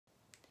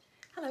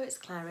Hello, it's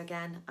Claire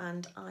again,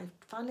 and I've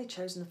finally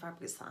chosen the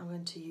fabrics that I'm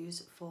going to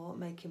use for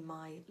making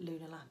my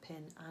Luna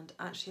Lapin and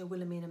actually a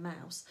Wilhelmina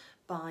mouse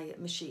by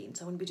machine.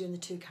 So I'm going to be doing the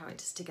two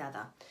characters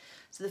together.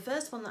 So the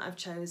first one that I've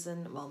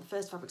chosen, well, the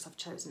first fabrics I've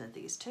chosen are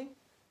these two.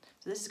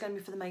 So this is going to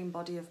be for the main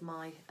body of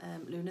my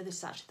Luna. This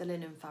is actually the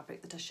linen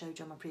fabric that I showed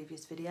you on my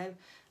previous video,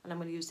 and I'm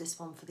going to use this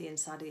one for the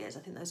inside ears. I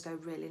think those go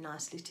really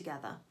nicely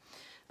together.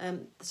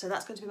 So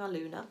that's going to be my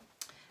Luna.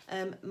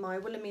 My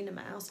Wilhelmina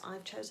mouse,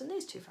 I've chosen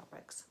these two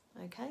fabrics.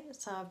 Okay,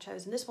 so I've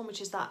chosen this one,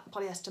 which is that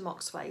polyester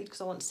mock suede,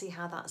 because I want to see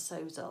how that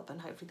sews up, and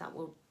hopefully that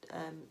will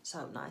sew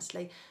up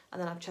nicely.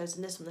 And then I've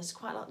chosen this one. This is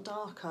quite a lot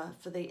darker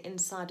for the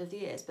inside of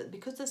the ears, but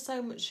because there's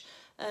so much,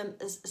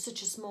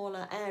 such a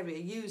smaller area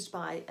used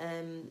by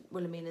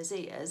Wilhelmina's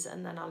ears,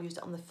 and then I'll use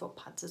it on the foot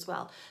pads as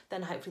well,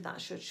 then hopefully that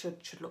should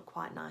look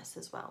quite nice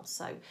as well.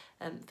 So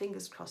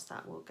fingers crossed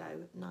that will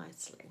go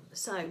nicely.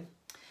 So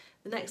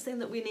the next thing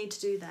that we need to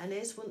do then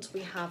is, once we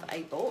have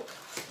a book,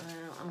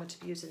 I'm going to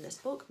be using this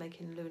book,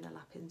 Making Luna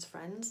Lapin's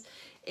Friends,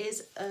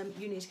 is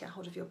you need to get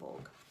hold of your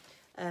book.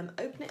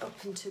 Open it up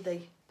into the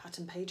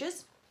pattern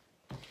pages,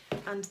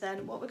 and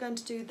then what we're going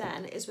to do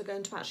then is we're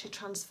going to actually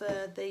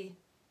transfer the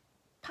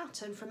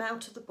pattern from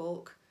out of the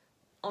book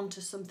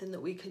onto something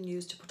that we can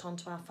use to put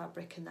onto our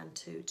fabric and then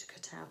to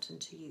cut out and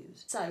to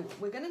use. So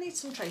we're going to need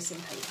some tracing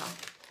paper.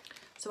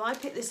 So I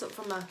picked this up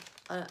from an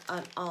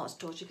art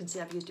store. As you can see,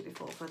 I've used it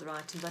before for other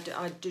items.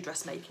 I do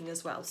dressmaking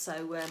as well,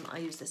 so I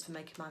use this for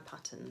making my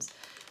patterns.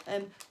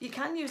 You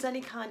can use any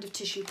kind of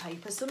tissue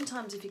paper.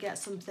 Sometimes if you get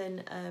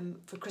something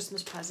for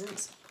Christmas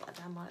presents, put that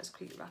down while it's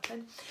creepy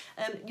wrapping,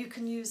 you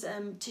can use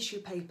tissue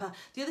paper.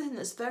 The other thing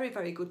that's very,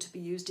 very good to be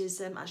used is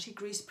actually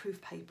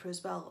greaseproof paper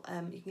as well.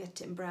 You can get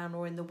it in brown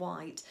or in the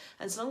white,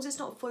 and as long as it's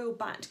not foil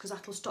backed, because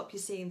that'll stop you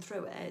seeing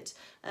through it,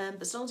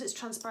 but as long as it's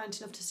transparent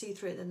enough to see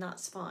through it, then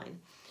that's fine.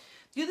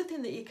 The other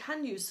thing that you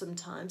can use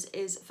sometimes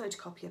is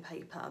photocopier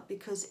paper,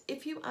 because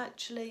if you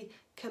actually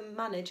can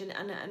manage, and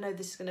I know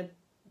this is going to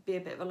be a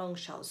bit of a long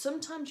shot,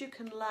 sometimes you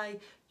can lay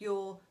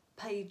your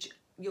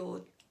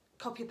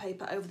copy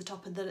paper over the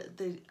top and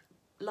the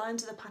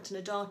lines of the pattern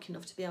are dark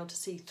enough to be able to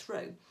see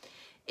through.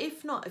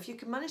 If not, if you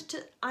can manage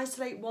to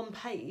isolate one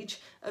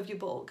page of your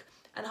book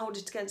and hold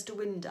it against a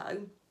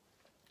window,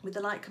 with the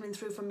light coming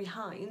through from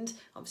behind,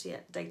 obviously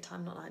at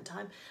daytime, not night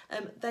time,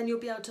 then you'll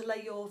be able to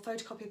lay your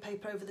photocopier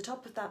paper over the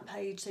top of that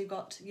page. So you've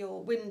got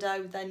your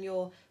window, then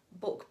your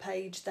book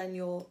page, then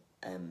your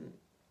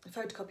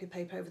photocopier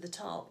paper over the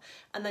top,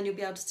 and then you'll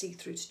be able to see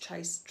through to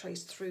trace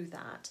through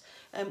that.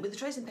 With the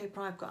tracing paper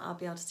I've got, I'll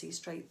be able to see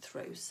straight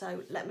through.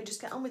 So let me just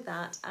get on with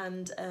that,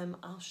 and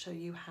I'll show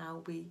you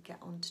how we get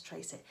on to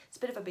trace it. It's a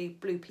bit of a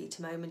Blue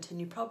Peter moment, and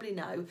you probably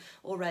know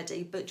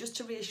already, but just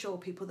to reassure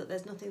people that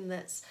there's nothing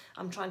that's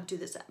I'm trying to do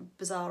that's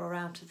bizarre or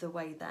out of the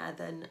way there,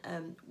 then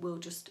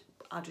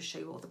I'll just show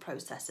you all the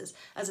processes.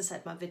 As I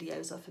said, my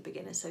videos are for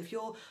beginners, so if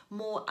you're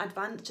more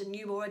advanced and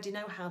you already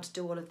know how to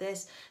do all of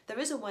this, there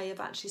is a way of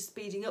actually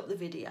speeding up the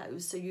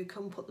videos, so you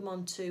can put them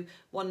onto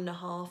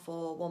 1.5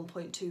 or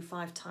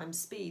 1.25 times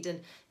speed,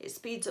 and it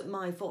speeds up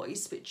my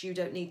voice, which you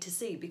don't need to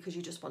see because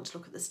you just want to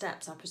look at the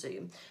steps, I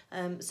presume.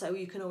 So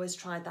you can always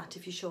try that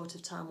if you're short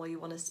of time or you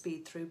want to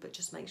speed through, but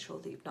just make sure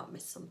that you've not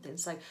missed something.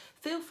 So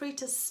feel free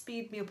to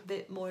speed me up a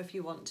bit more if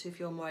you want to, if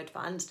you're more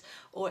advanced,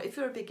 or if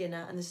you're a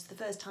beginner and this is the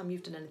first time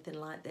you've done anything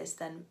like this,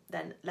 then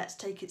let's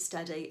take it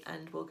steady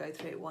and we'll go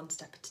through it one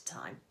step at a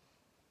time.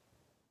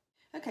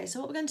 Okay, so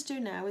what we're going to do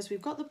now is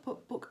we've got the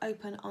book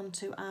open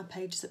onto our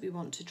pages that we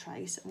want to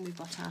trace, and we've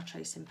got our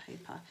tracing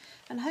paper,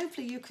 and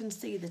hopefully you can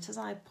see that as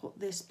I put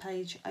this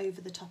page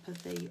over the top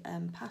of the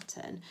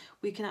pattern,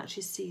 we can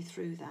actually see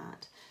through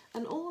that.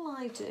 And all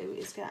I do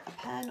is get a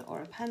pen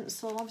or a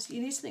pencil. Obviously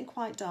you need something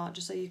quite dark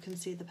just so you can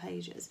see the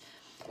pages.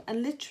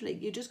 And literally,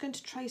 you're just going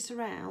to trace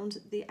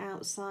around the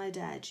outside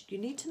edge. You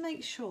need to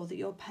make sure that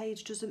your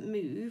page doesn't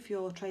move,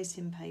 your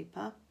tracing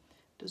paper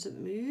doesn't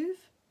move.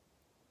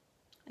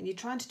 And you're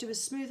trying to do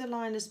as smooth a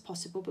line as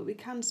possible, but we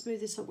can smooth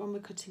this up when we're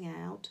cutting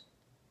out.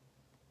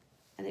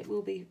 And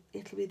it'll be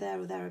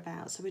there or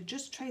thereabouts. So we're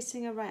just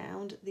tracing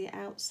around the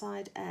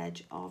outside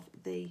edge of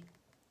the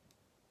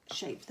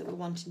shape that we're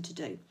wanting to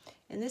do.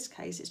 In this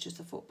case, it's just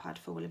a foot pad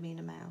for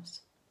Wilhelmina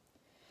mouse.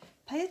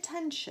 Pay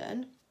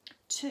attention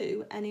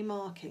to any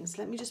markings.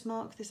 Let me just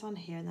mark this on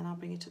here, and then I'll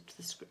bring it up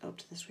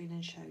to the screen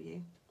and show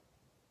you.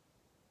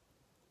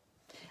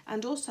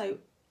 And also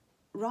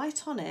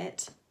write on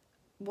it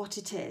what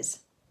it is,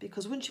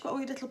 because once you've got all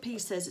your little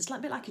pieces, it's a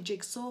bit like a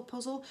jigsaw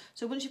puzzle.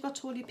 So once you've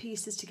got all your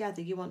pieces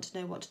together, you want to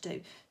know what to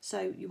do.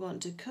 So you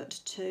want to cut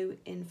 2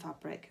 in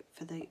fabric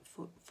for the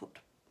foot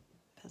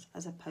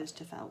as opposed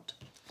to felt.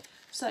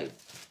 So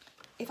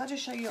if I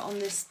just show you on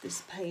this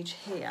page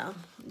here,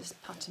 this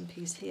pattern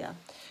piece here,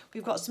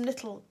 we've got some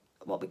little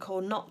what we call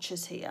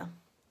notches here.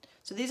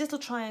 So these little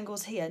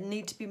triangles here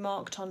need to be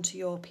marked onto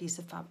your piece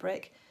of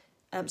fabric,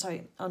 onto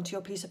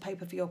your piece of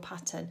paper for your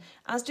pattern,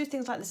 as do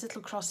things like this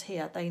little cross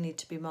here. They need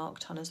to be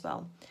marked on as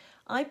well.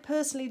 I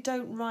personally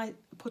don't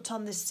put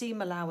on this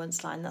seam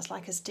allowance line, that's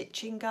like a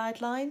stitching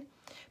guideline.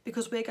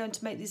 because we're going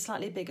to make these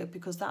slightly bigger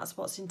because that's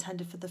what's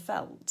intended for the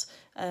felt,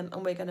 and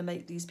we're going to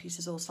make these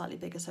pieces all slightly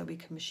bigger so we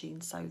can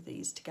machine sew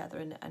these together,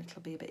 and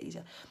it'll be a bit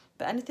easier.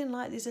 But anything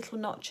like these little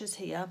notches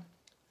here,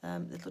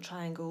 little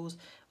triangles,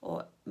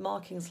 or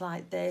markings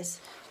like this,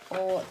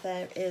 or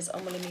there is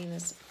on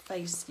Wilhelmina's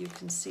face, you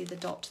can see the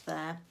dot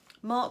there,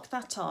 mark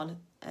that on,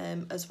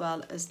 as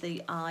well as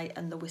the eye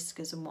and the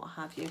whiskers and what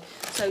have you.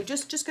 So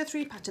just go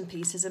through your pattern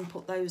pieces and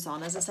put those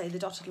on. As I say, the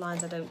dotted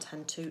lines I don't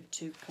tend to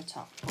put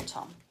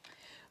on.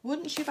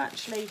 Once you've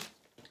actually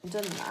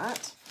done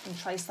that and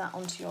trace that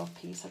onto your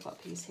piece, I've got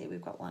a piece here,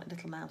 we've got one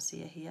little mouse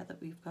ear here that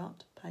we've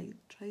got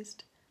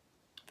traced.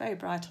 Very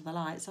bright on the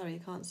light, sorry you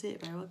can't see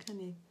it very well,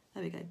 can you?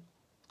 There we go.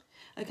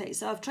 Okay,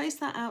 so I've traced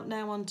that out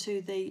now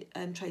onto the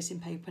tracing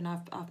paper, and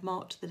I've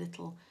marked the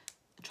little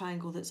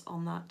triangle that's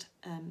on that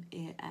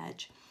ear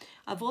edge.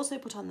 I've also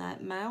put on there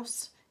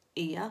mouse,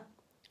 ear,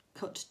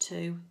 cut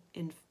 2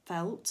 in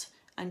felt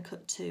and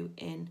cut 2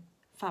 in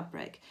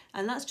fabric,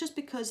 and that's just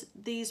because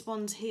these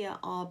ones here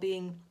are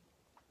being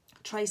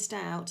traced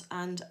out,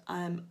 and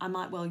I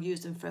might well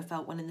use them for a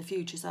felt one in the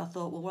future, so I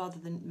thought, well, rather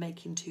than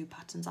making 2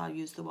 patterns, I'll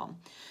use the one.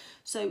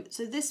 So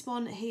this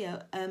one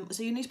here,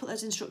 so you need to put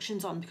those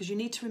instructions on because you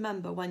need to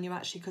remember when you're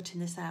actually cutting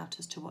this out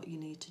as to what you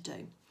need to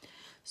do.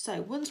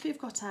 So once we've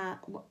got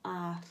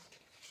our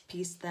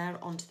piece there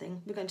onto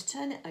thing, we're going to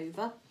turn it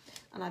over,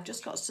 and I've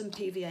just got some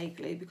PVA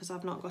glue because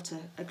I've not got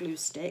a glue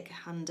stick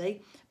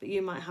handy, but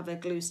you might have a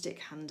glue stick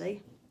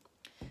handy.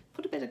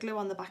 Put a bit of glue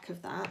on the back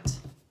of that.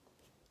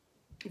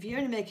 If you're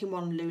only making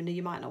one Luna,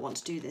 you might not want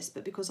to do this,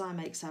 but because I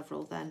make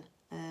several then,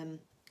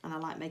 and I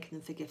like making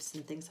them for gifts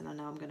and things, and I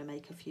know I'm going to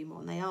make a few more,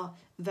 and they are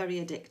very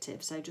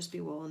addictive, so just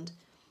be warned.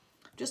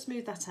 Just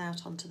move that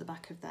out onto the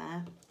back of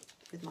there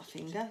with my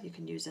finger. You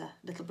can use a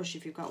little brush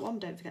if you've got one,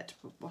 don't forget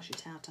to wash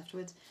it out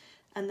afterwards.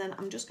 And then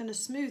I'm just going to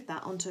smooth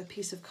that onto a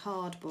piece of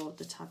cardboard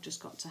that I've just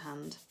got to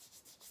hand.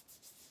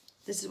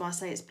 This is why I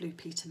say it's Blue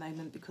Peter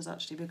moment, because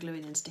actually we're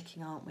gluing and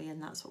sticking, aren't we?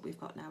 And that's what we've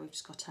got now. We've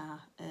just got our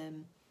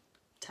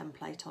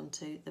template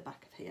onto the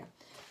back of here.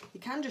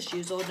 You can just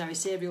use ordinary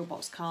cereal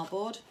box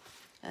cardboard.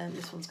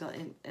 This one's got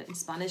in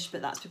Spanish,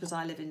 but that's because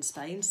I live in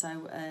Spain,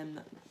 so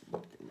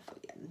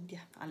yeah,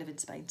 I live in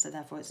Spain, so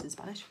therefore it's in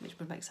Spanish, which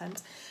would make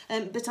sense.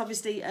 But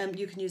obviously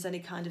you can use any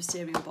kind of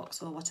cereal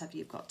box or whatever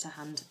you've got to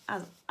hand,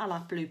 as a la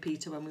Blue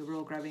Peter when we were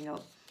all growing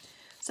up.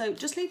 So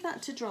just leave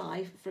that to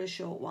dry for a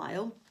short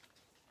while,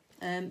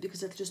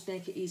 because it'll just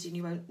make it easy and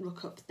you won't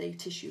ruck up the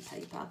tissue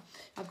paper.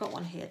 I've got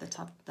one here that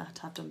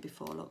I've done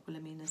before, look,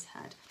 Wilhelmina's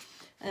head.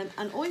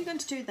 And all you're going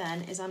to do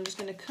then is I'm just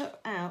going to cut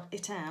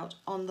it out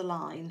on the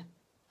line.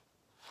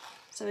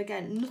 So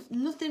again,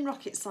 nothing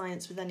rocket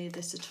science with any of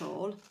this at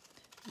all.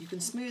 You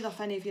can smooth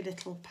off any of your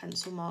little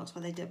pencil marks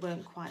where they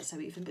weren't quite so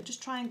even, but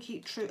just try and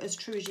keep as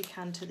true as you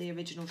can to the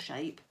original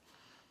shape,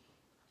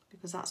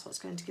 because that's what's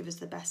going to give us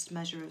the best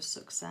measure of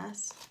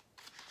success.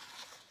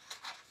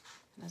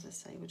 And as I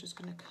say, we're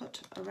just going to cut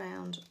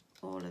around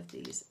all of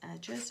these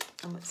edges,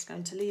 and it's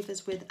going to leave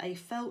us with a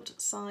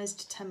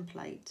felt-sized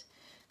template.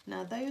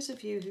 Now, those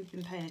of you who've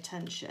been paying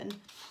attention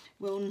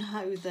will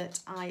know that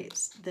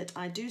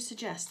I do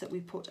suggest that we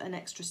put an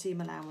extra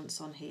seam allowance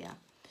on here.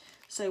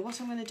 So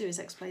what I'm going to do is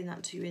explain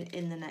that to you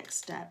in the next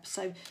step.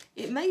 So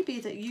it may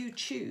be that you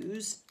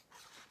choose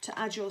to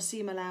add your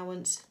seam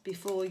allowance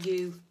before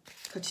you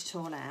cut it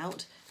all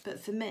out,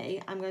 but for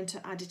me, I'm going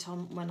to add it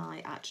on when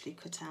I actually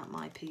cut out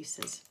my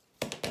pieces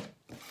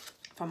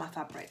from my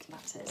fabric,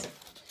 that is.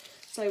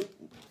 So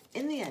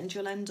in the end,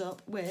 you'll end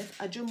up with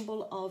a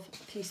jumble of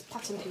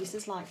pattern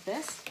pieces like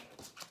this.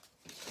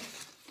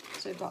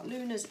 So we've got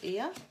Luna's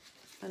ear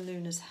and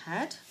Luna's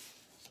head.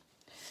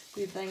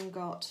 We've then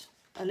got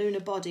a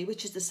Luna body,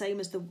 which is the same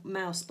as the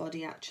mouse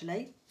body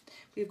actually.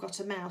 We've got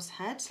a mouse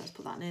head, so let's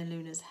put that near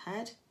Luna's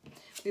head.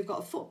 We've got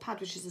a foot pad,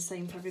 which is the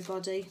same for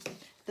everybody.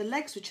 The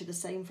legs, which are the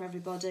same for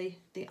everybody.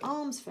 The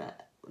arms,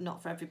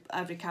 not for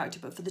every character,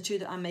 but for the 2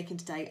 that I'm making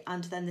today.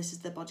 And then this is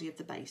the body of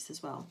the base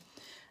as well.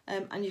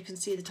 And you can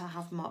see that I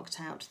have marked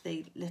out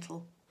the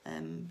little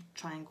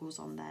triangles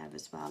on there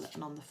as well,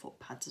 and on the foot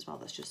pads as well.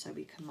 That's just so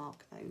we can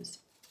mark those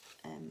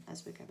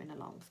as we're going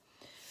along.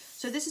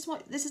 So this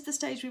is the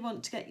stage we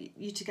want to get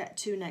you to get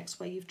to next,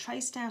 where you've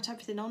traced out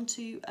everything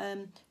onto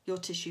your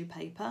tissue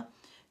paper.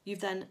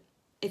 You've then,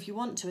 if you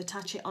want to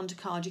attach it onto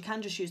card, you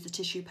can just use the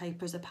tissue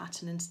paper as a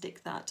pattern and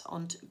stick that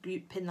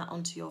pin that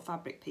onto your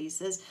fabric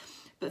pieces.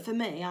 But for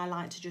me, I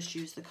like to just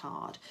use the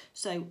card.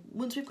 So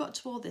once we've got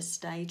to all this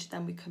stage,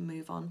 then we can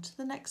move on to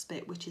the next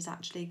bit, which is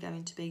actually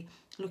going to be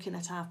looking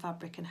at our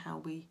fabric and how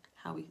we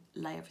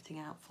lay everything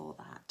out for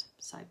that.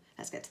 So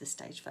let's get to this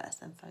stage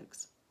first then,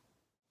 folks.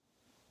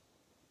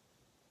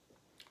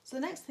 So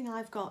the next thing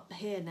I've got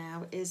here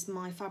now is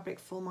my fabric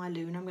for my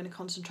Luna. I'm going to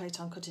concentrate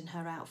on cutting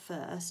her out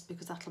first,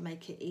 because that'll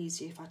make it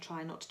easier if I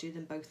try not to do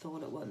them both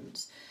all at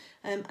once.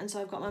 And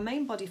so I've got my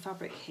main body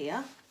fabric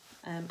here.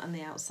 and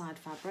the outside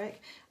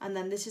fabric. And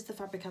then this is the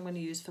fabric I'm going to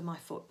use for my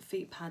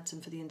feet pads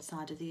and for the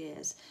inside of the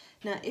ears.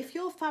 Now, if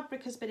your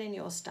fabric has been in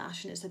your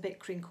stash and it's a bit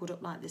crinkled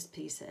up like this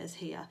piece is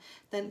here,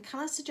 then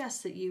can I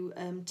suggest that you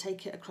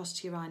take it across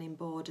to your ironing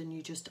board and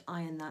you just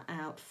iron that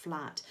out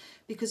flat?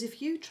 Because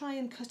if you try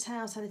and cut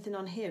out anything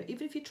on here,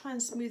 even if you try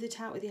and smooth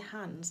it out with your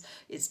hands,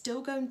 it's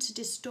still going to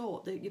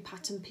distort your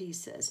pattern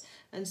pieces.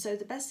 And so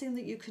the best thing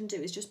that you can do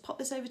is just pop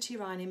this over to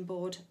your ironing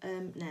board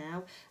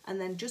now,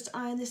 and then just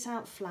iron this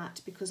out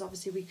flat, because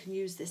obviously we can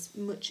use this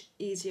much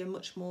easier,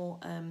 much more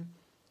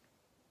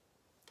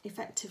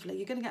effectively.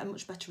 You're going to get a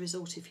much better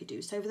result if you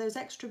do. So for those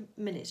extra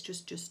minutes,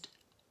 just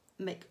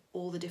make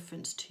all the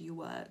difference to your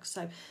work.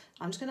 So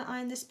I'm just going to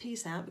iron this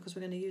piece out because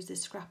we're going to use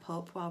this scrap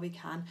up while we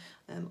can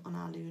on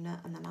our Luna,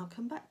 and then I'll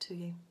come back to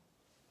you.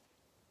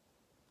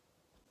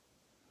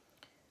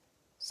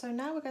 So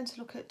now we're going to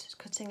look at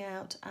cutting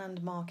out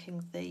and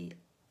marking the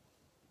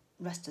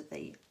rest of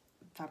the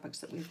fabrics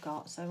that we've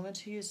got. So I'm going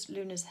to use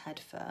Luna's head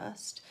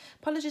first.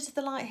 Apologies if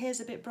the light here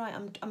is a bit bright.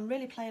 I'm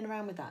really playing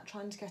around with that,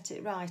 trying to get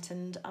it right,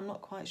 and I'm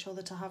not quite sure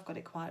that I have got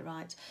it quite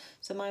right.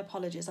 So my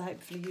apologies.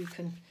 Hopefully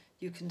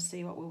you can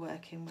see what we're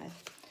working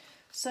with.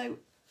 So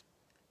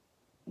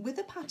with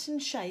a pattern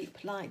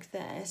shape like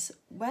this,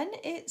 when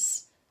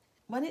it's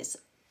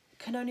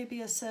can only be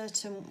a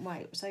certain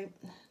way. So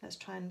let's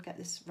try and get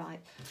this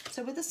right.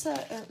 So with a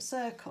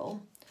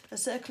circle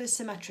is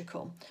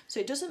symmetrical.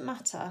 So it doesn't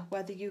matter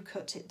whether you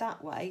cut it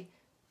that way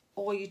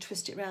or you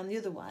twist it around the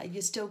other way,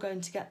 you're still going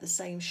to get the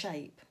same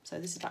shape. So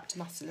this is back to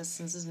maths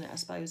lessons, isn't it, I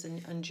suppose,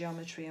 and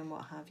geometry and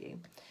what have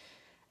you.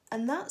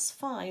 And that's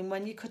fine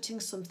when you're cutting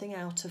something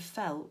out of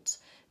felt,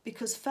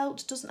 because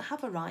felt doesn't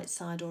have a right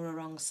side or a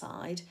wrong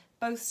side.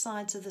 Both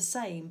sides are the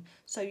same.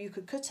 So you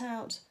could cut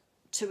out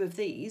two of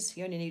these,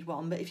 you only need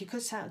one, but if you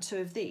cut out two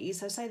of these,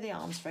 so say the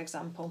arms for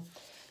example,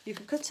 you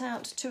could cut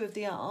out two of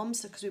the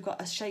arms because we've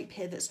got a shape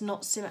here that's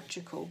not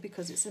symmetrical,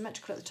 because it's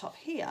symmetrical at the top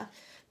here,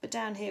 but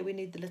down here we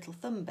need the little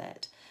thumb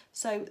bit.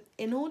 So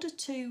in order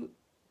to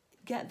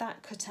get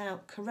that cut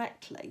out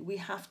correctly, we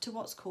have to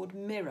what's called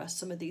mirror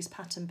some of these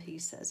pattern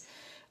pieces.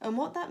 And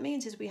what that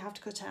means is we have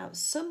to cut out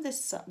some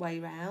this way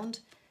round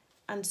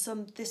and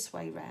some this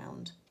way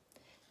round.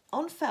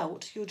 On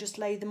felt, you'll just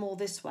lay them all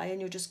this way and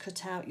you'll just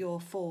cut out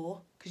your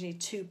 4, because you need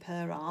 2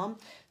 per arm.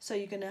 So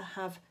you're going to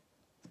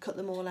cut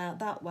them all out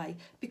that way,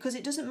 because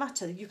it doesn't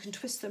matter, you can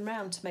twist them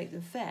round to make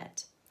them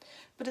fit.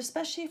 But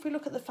especially if we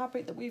look at the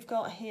fabric that we've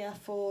got here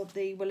for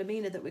the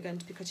Wilhelmina that we're going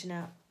to be cutting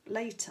out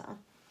later,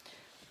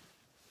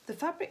 the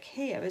fabric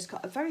here has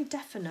got a very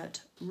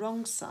definite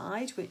wrong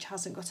side, which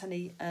hasn't got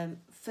any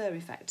fur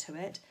effect to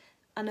it,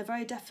 and a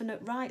very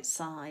definite right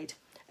side.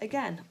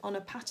 Again, on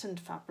a patterned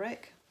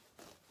fabric,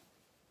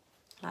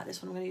 like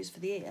this one I'm going to use for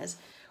the ears,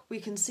 we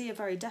can see a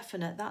very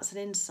definite, that's an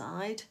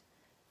inside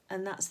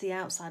and that's the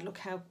outside. Look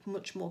how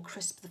much more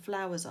crisp the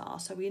flowers are.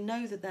 So we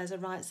know that there's a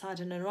right side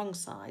and a wrong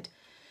side.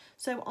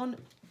 So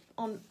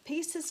on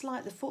pieces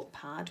like the foot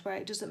pad, where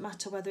it doesn't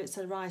matter whether it's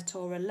a right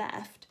or a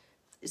left,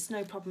 it's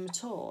no problem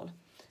at all.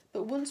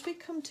 But once we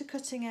come to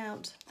cutting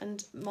out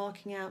and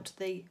marking out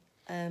the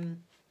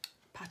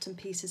pattern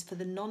pieces for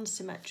the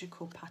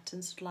non-symmetrical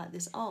patterns like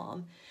this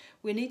arm,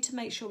 we need to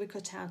make sure we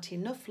cut out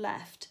enough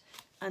left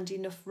and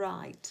enough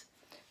right.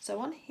 So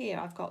on here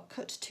I've got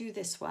cut 2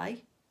 this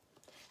way,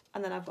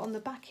 and then on the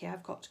back here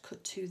I've got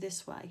cut 2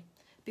 this way,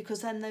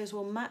 because then those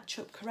will match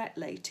up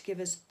correctly to give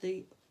us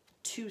the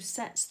 2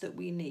 sets that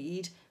we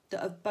need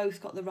that have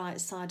both got the right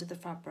side of the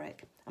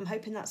fabric. I'm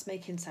hoping that's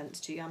making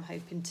sense to you. I'm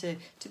hoping to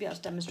be able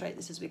to demonstrate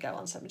this as we go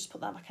on, so let me just put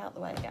that back out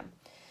the way again.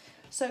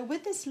 So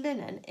with this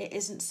linen, it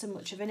isn't so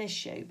much of an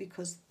issue,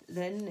 because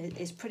then it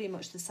is pretty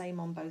much the same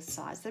on both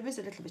sides. There is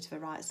a little bit of a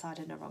right side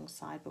and a wrong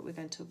side, but we're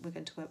going to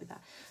work with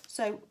that.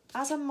 So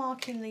as I'm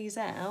marking these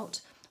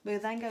out, we're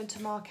then going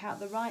to mark out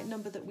the right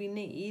number that we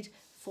need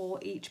for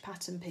each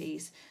pattern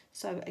piece.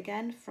 So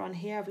again, for on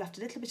here, I've left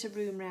a little bit of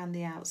room around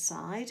the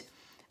outside,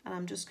 and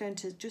I'm just going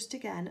to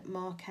again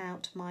mark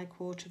out my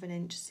 1/4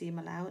 inch seam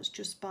allowance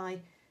just by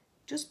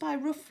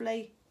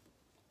roughly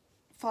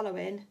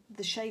following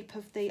the shape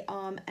of the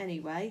arm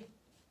anyway,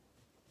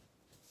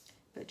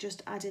 but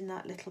just adding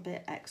that little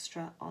bit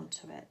extra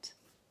onto it.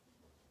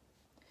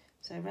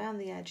 So around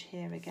the edge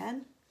here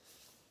again,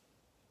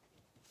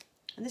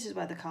 and this is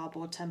where the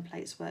cardboard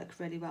templates work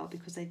really well,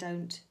 because they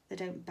don't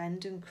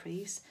bend and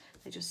crease,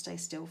 they just stay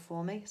still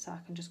for me, so I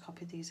can just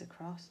copy these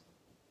across.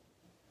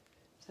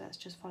 So let's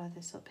just follow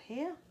this up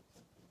here,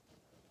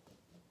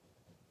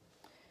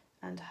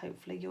 and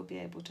hopefully you'll be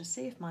able to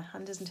see, if my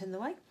hand isn't in the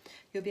way,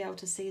 you'll be able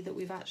to see that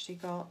we've actually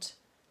got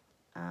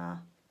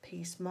our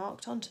piece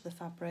marked onto the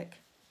fabric.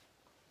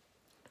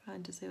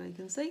 Trying to see what you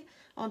can see,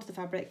 onto the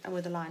fabric and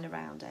with a line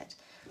around it.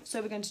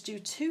 So we're going to do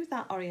to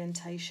that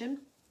orientation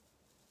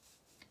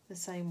the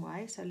same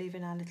way, so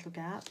leaving our little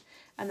gap,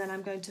 and then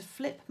I'm going to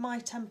flip my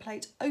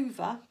template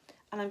over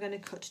and I'm going to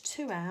cut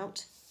 2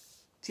 out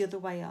the other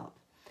way up.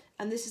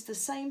 And this is the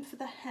same for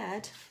the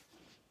head,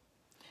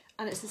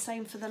 and it's the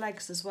same for the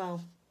legs as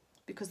well,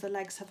 because the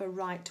legs have a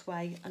right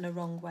way and a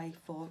wrong way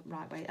for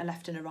right way, a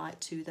left and a right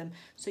to them.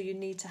 So you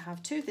need to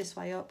have 2 this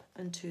way up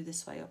and 2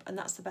 this way up, and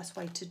that's the best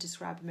way to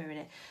describe mirroring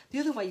it. The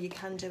other way you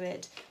can do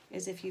it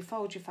is if you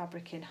fold your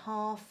fabric in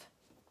half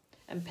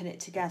and pin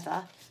it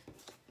together,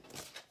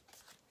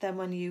 then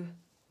when you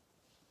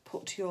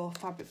put your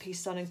fabric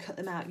pieces on and cut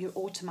them out, you're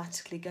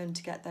automatically going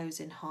to get those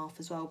in half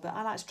as well. But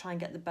I like to try and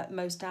get the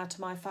most out of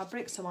my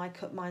fabric, so I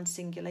cut mine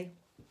singly.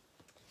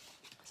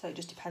 So it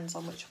just depends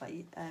on which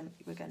way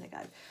we're going to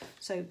go.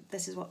 So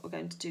this is what we're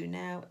going to do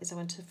now, is I'm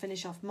going to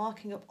finish off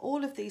marking up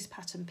all of these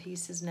pattern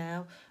pieces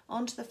now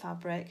onto the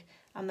fabric.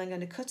 I'm then going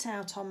to cut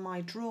out on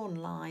my drawn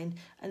line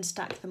and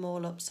stack them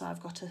all up, so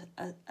I've got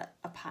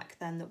a pack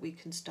then that we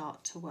can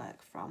start to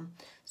work from.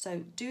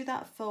 So do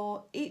that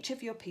for each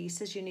of your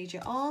pieces. You need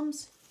your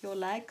arms, your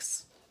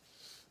legs,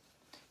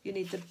 you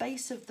need the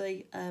base of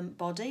the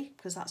body,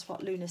 because that's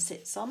what Luna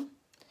sits on.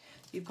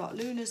 You've got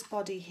Luna's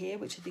body here,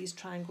 which are these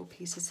triangle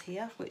pieces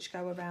here, which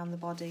go around the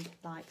body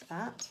like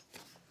that.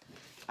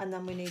 And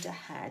then we need a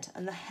head,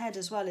 and the head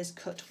as well is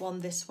cut one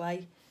this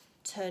way,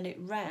 turn it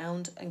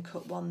round and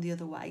cut one the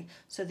other way,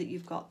 so that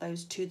you've got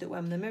those two that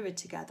when they're mirrored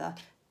together,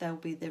 they'll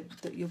be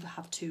that you'll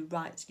have two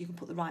right, you can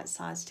put the right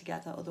sides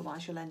together,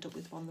 otherwise you'll end up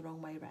with one the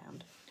wrong way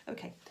round.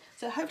 Okay,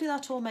 so hopefully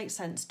that all makes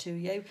sense to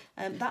you.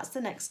 That's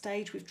the next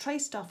stage. We've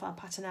traced off our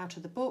pattern out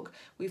of the book,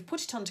 we've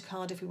put it onto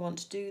card if we want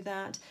to do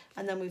that,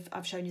 and then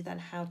I've shown you then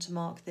how to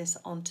mark this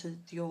onto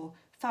your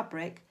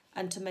fabric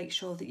and to make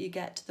sure that you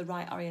get the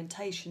right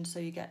orientation, so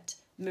you get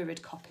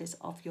mirrored copies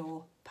of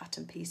your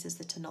pattern pieces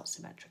that are not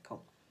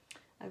symmetrical.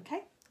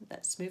 Okay,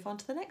 let's move on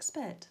to the next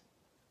bit.